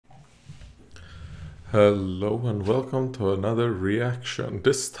Hello and welcome to another reaction.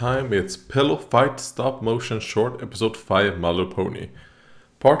 This time it's Pillow Fight Stop Motion Short Episode 5 My Little Pony.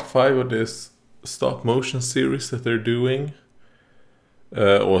 Part 5 of this stop motion series that they're doing.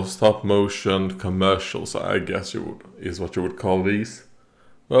 Or stop motion commercials, I guess is what you would call these.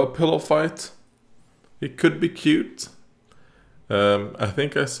 Well, Pillow Fight. It could be cute. I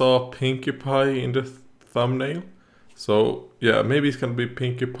think I saw Pinkie Pie in the thumbnail. So, yeah, maybe it's gonna be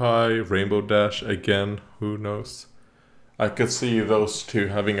Pinkie Pie, Rainbow Dash again, who knows. I could see those two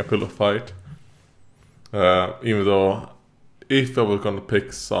having a pillow fight. Even though, if I was gonna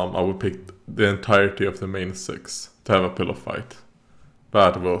pick some, I would pick the entirety of the main six to have a pillow fight.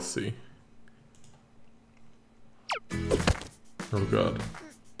 But we'll see. Oh god.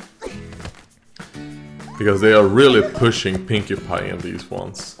 Because they are really pushing Pinkie Pie in these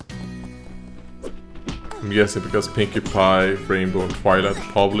ones. I'm guessing because Pinkie Pie, Rainbow and Twilight are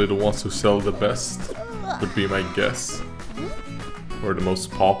probably the ones who sell the best, would be my guess. Or the most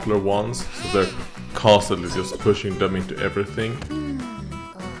popular ones, so they're constantly just pushing them into everything.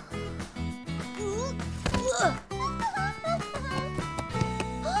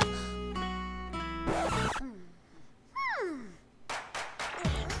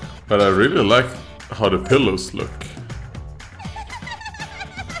 But I really like how the pillows look.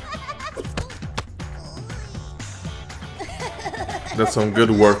 That's some good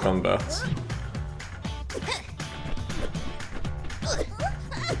work on that.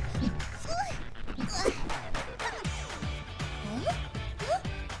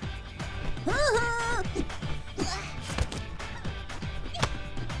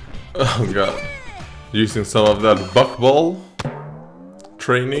 Oh god. Using some of that buckball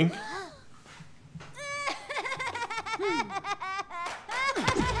training.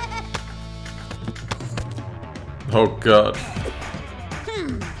 Oh god.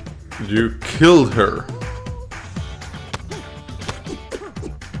 You killed her.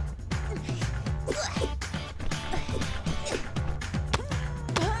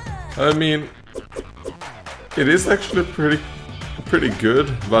 I mean, it is actually pretty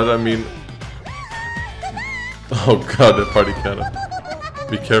good, but I mean, oh god, the party cannon.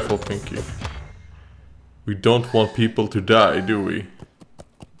 Be careful, Pinkie. We don't want people to die, do we?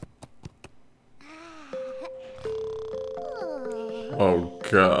 Oh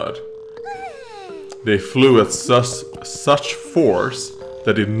god. They flew at such force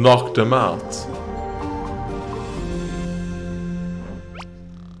that it knocked them out.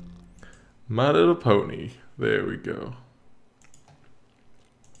 My Little Pony. There we go.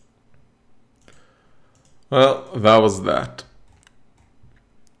 Well, that was that.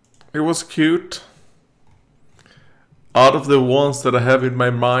 It was cute. Out of the ones that I have in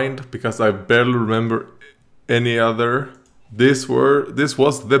my mind, because I barely remember any other, this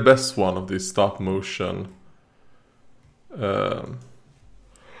was the best one of these stop motion. Let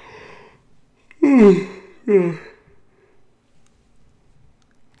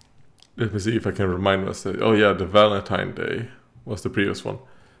me see if I can remind myself. Oh yeah, the Valentine Day was the previous one.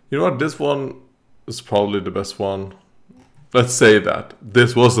 You know what? This one is probably the best one. Let's say that.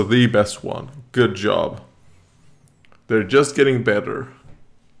 This was the best one. Good job. They're just getting better.